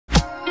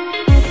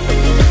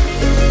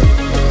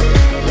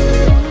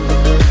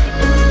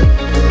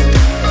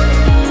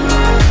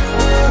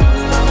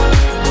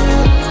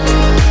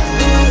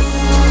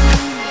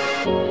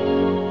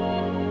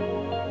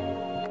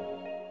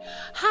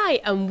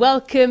and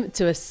welcome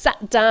to a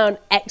sat down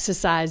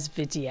exercise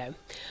video.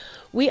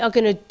 We are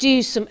going to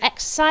do some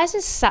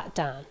exercises sat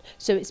down,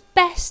 so it's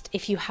best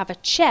if you have a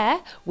chair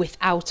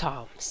without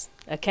arms,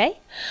 okay?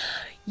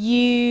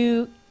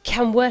 You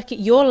can work at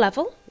your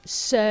level,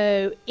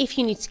 so if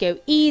you need to go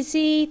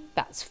easy,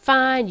 that's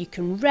fine. You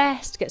can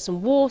rest, get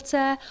some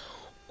water,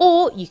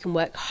 or you can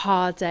work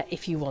harder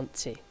if you want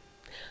to.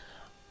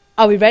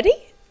 Are we ready?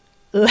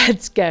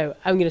 Let's go.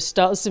 I'm going to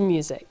start some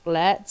music.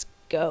 Let's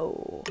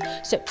go.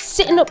 So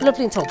sitting up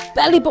lovely until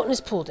belly button is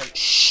pulled in,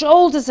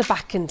 shoulders are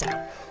back and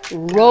down,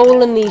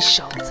 rolling these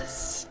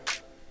shoulders.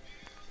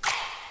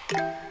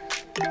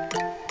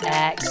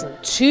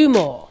 Excellent. 2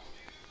 more.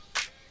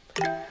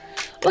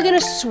 We're going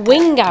to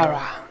swing our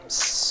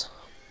arms.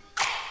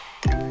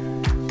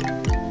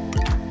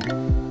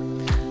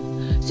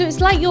 So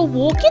it's like you're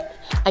walking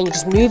and you're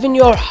just moving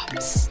your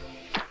arms.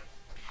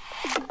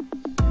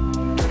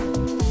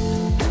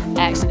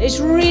 Excellent. It's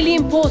really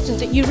important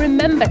that you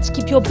remember to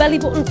keep your belly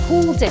button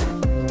pulled in.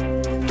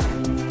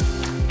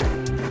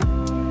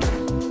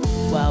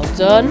 Well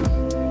done.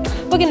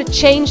 We're going to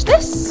change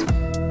this.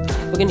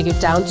 We're going to go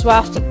down to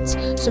our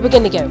feet. So we're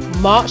going to go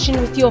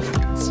marching with your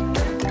feet.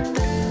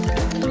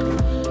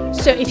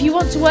 So if you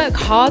want to work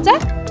harder,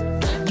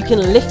 you can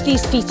lift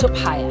these feet up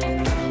higher.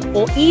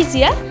 Or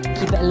easier,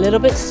 keep it a little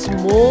bit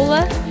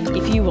smaller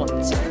if you want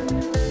to.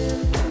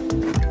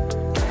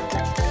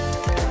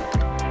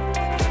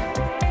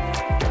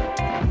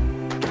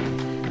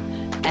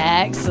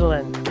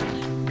 Excellent.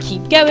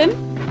 Keep going.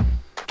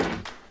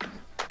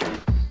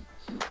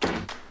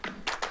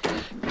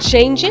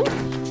 Changing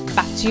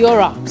back to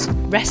your arms,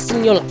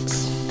 resting your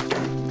legs.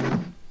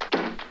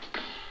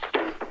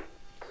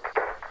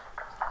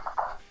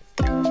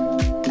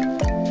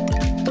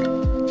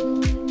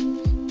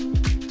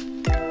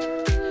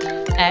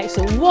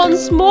 Excellent.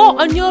 Once more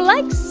on your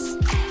legs.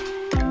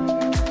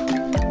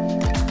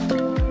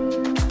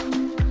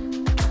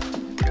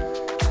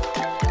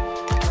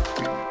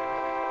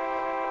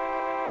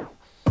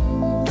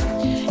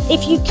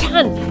 If you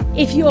can,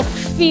 if you're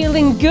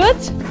feeling good,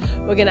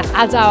 we're going to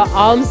add our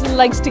arms and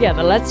legs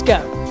together. Let's go.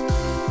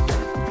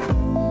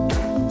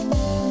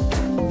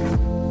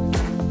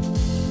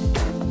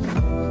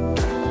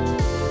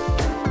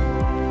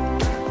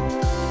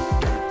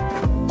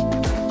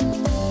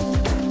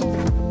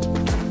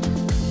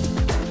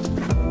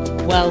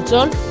 Well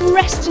done.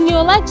 Resting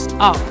your legs,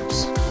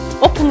 arms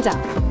up and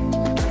down.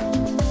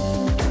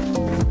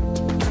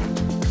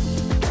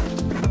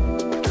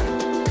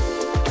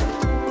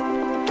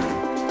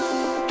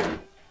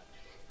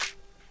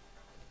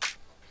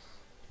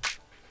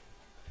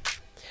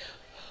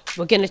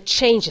 We're going to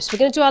change this. We're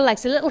going to do our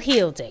legs a little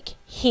heel dig.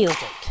 Heel dig.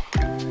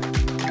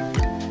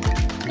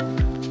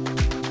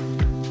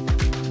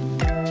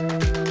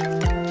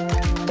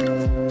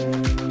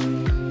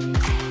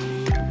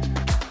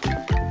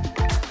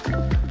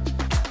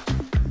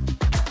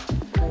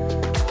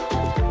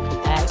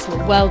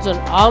 Excellent. Well done.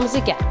 Arms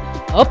again.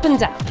 Up and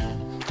down.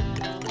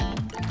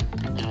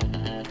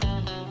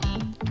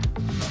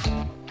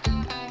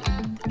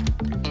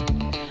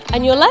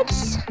 And your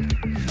legs.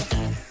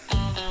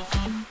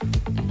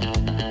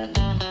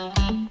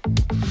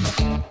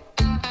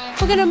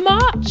 We're going to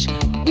march.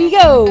 We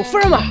go for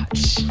a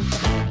march.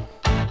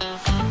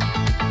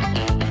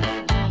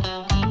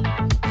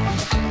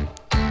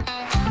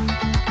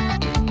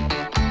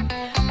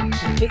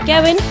 Keep it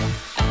going.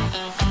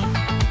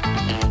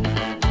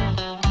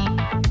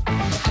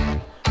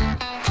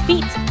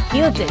 Feet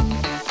heeled in.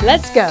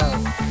 Let's go.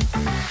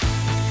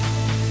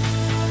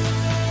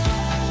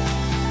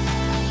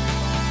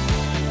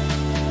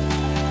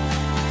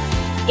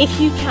 If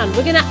you can,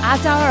 we're going to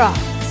add our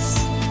arms.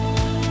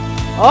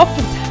 Up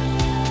and down.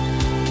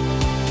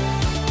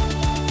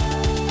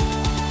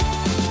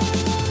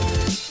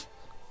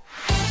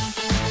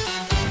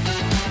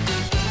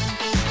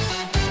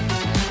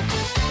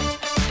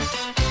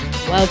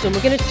 Well done.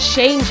 We're going to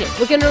change it.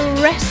 We're going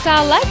to rest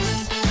our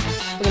legs.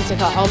 We're going to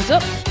take our arms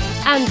up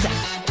and down.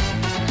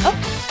 Up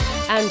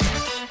and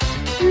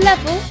down.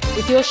 Level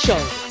with your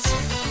shoulders.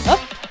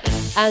 Up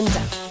and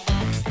down.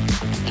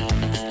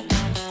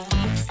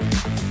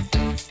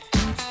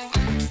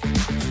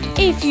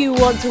 If you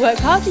want to work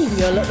harder, you can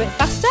go a little bit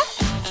faster.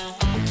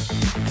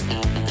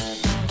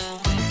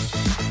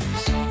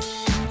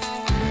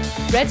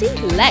 Ready?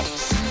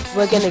 Legs.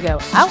 We're going to go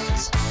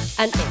out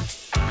and in.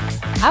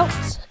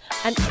 Out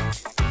and in.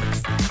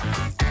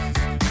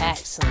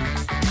 Excellent.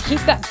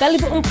 Keep that belly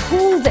button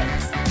pulled in.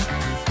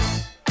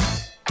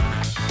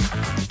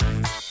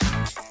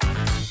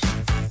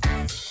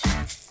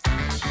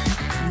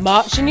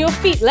 March on your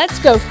feet. Let's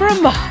go for a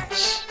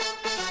march.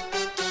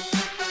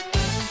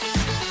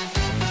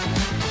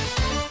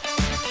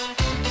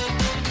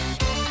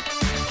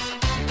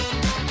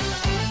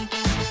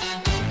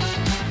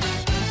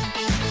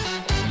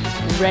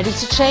 Ready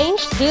to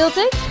change? Heel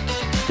dig.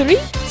 3,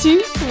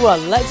 2,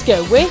 1. Let's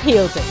go. We're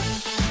heel dig.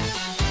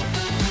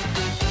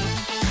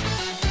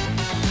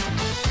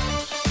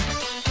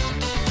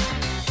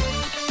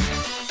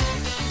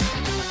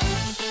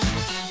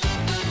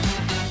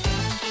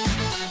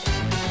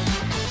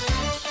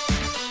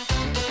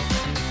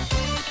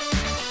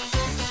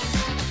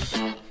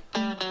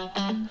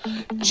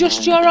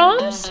 just your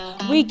arms,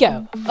 we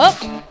go up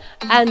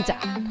and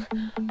down,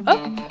 up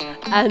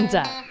and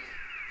down.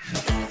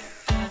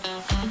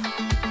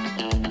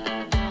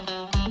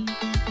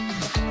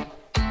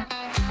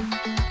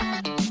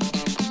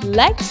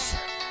 Legs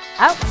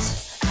out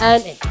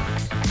and in,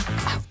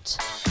 out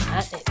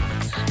and in.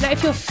 Now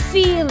if you're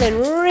feeling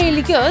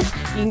really good,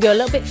 you can go a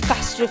little bit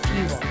faster if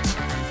you want.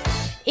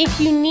 If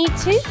you need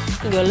to, you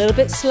can go a little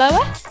bit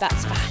slower,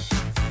 that's fine.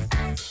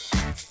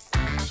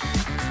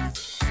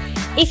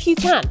 If you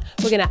can,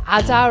 we're going to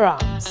add our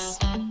arms.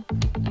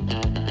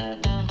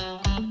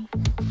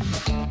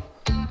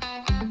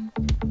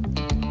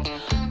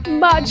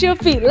 March your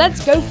feet,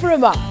 let's go for a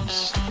march.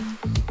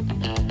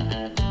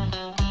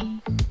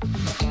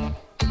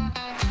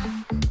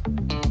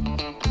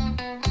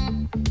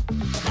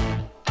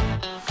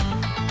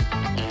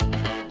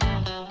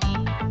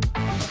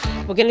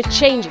 We're going to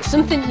change it,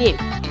 something new.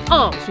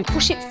 Arms, we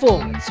push it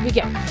forwards. We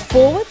go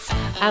forwards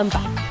and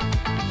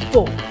back,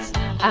 forwards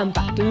and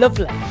back.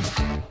 Lovely.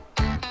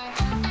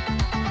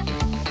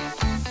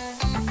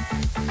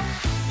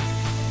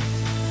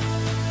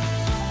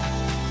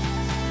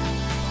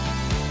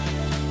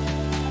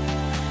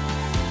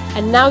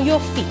 And now your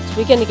feet,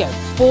 we're going to go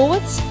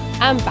forwards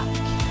and back,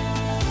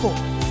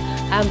 forwards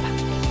and back,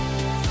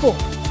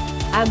 forwards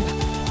and back.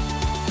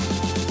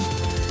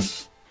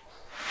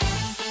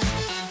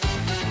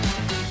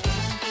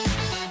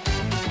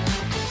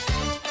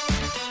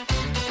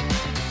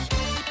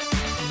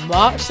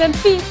 March them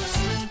feet.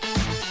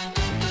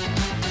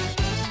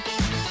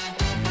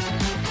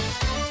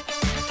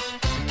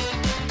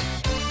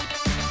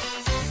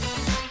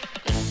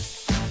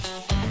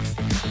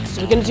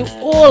 So we're going to do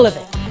all of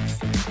it.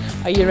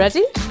 Are you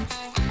ready?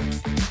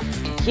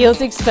 Heel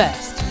digs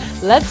first.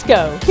 Let's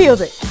go. Heel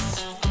digs.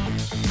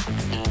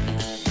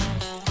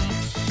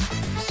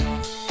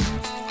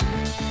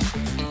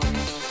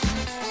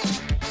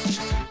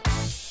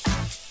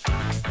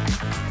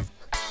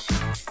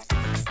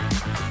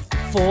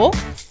 Four,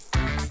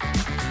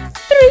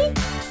 3,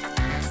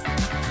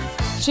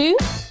 2,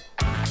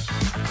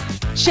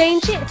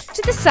 change it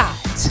to the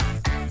side.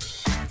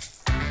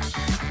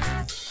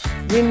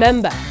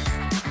 Remember,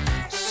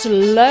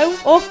 slow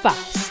or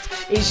fast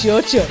is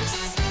your choice.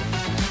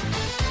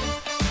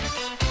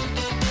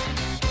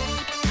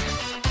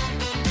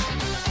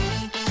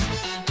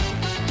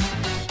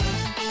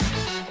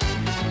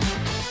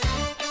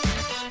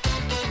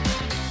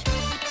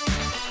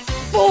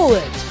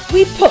 Forward,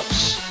 we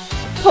push,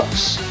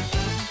 push.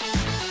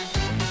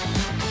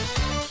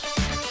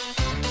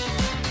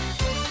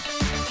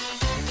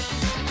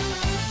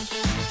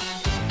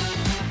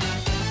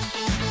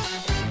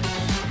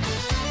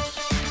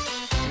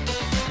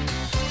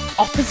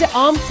 Opposite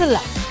arm to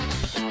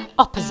left,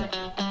 opposite.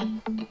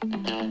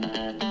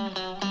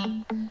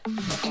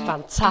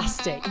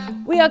 Fantastic.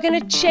 We are going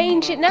to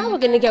change it now. We're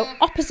going to go,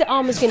 opposite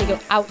arm is going to go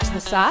out to the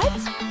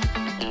side.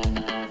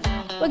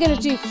 We're going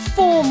to do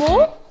 4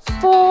 more.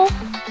 4,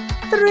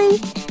 3,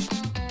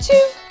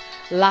 2.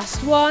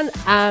 Last one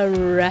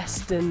and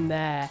rest in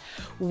there.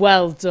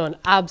 Well done,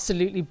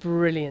 absolutely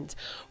brilliant.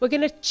 We're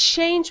going to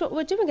change what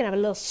we're doing. We're going to have a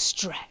little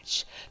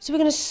stretch. So we're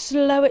going to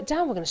slow it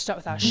down. We're going to start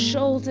with our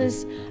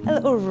shoulders, a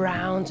little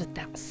round with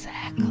that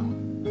circle.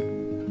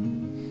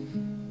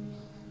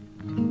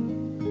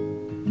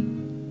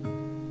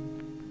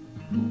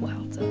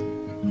 Well done.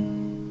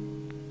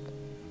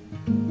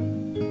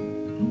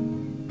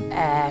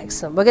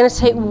 Excellent. We're going to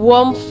take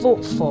 1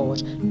 foot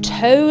forward.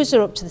 Toes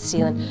are up to the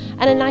ceiling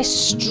and a nice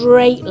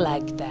straight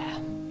leg there.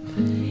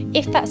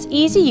 If that's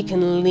easy, you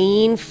can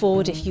lean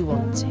forward if you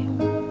want to.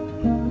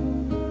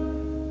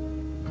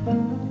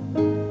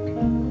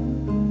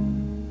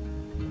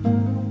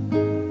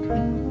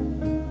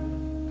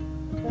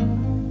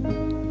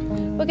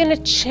 We're going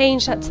to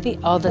change that to the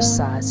other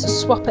side, so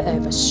swap it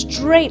over.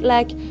 Straight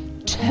leg,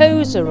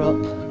 toes are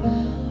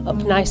up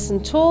nice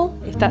and tall.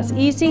 If that's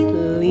easy,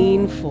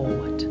 lean forward.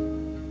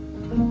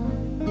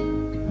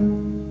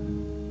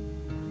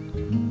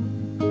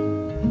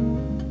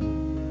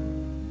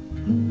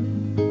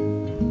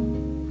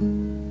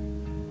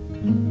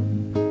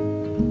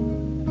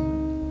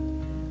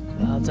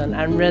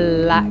 And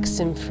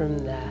relaxing from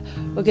there.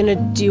 We're going to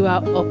do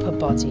our upper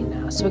body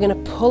now. So we're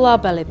going to pull our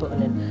belly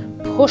button in,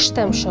 push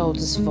them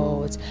shoulders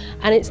forwards,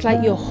 and it's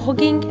like you're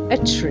hugging a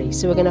tree.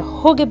 So we're going to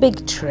hug a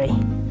big tree.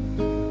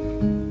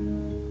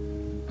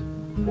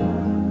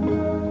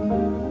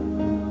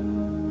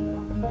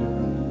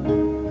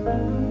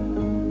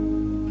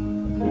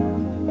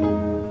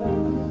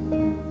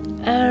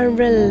 And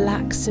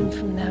relaxing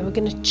from there. We're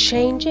going to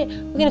change it.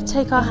 We're going to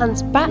take our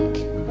hands back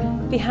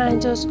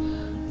behind us,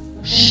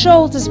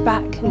 shoulders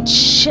back and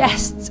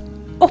chest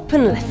up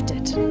and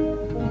lifted.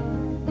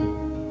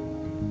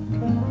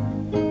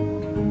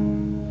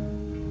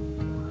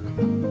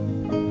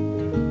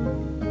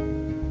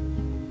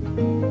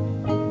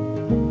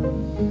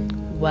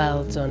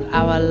 Well done.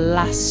 Our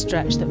last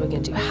stretch that we're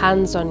going to do,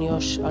 hands on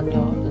your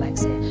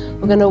legs here.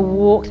 We're going to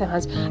walk the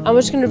hands and we're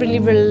just going to really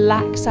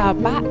relax our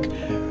back,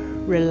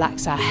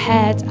 Relax our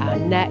head, our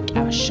neck,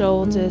 our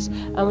shoulders,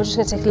 and we're just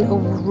going to take a little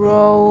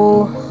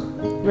roll,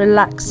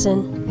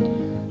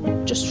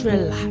 relaxing. Just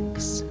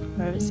relax,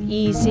 where it's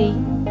easy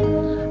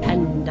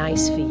and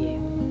nice for you.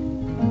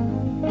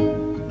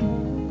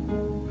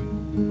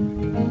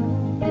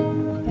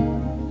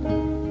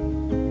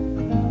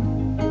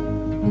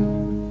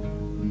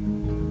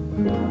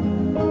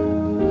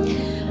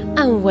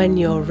 And when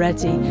you're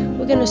ready,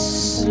 we're going to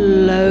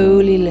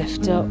slowly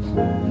lift up,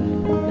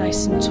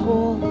 nice and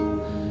tall.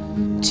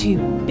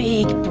 2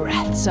 big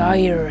breaths. Are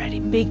you ready?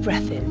 Big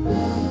breath in.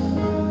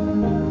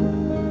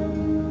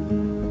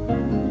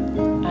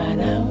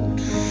 And out.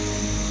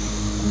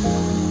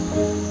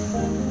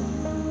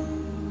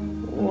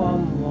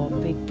 One more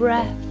big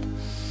breath.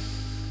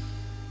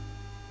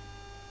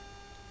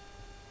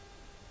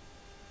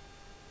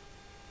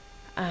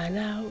 And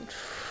out.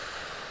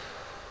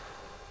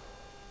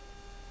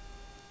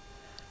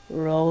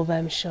 Roll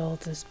them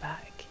shoulders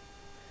back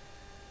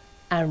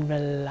and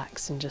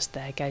relax. And just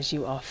there, guys,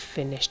 you are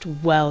finished.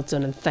 Well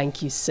done, and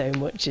thank you so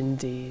much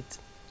indeed.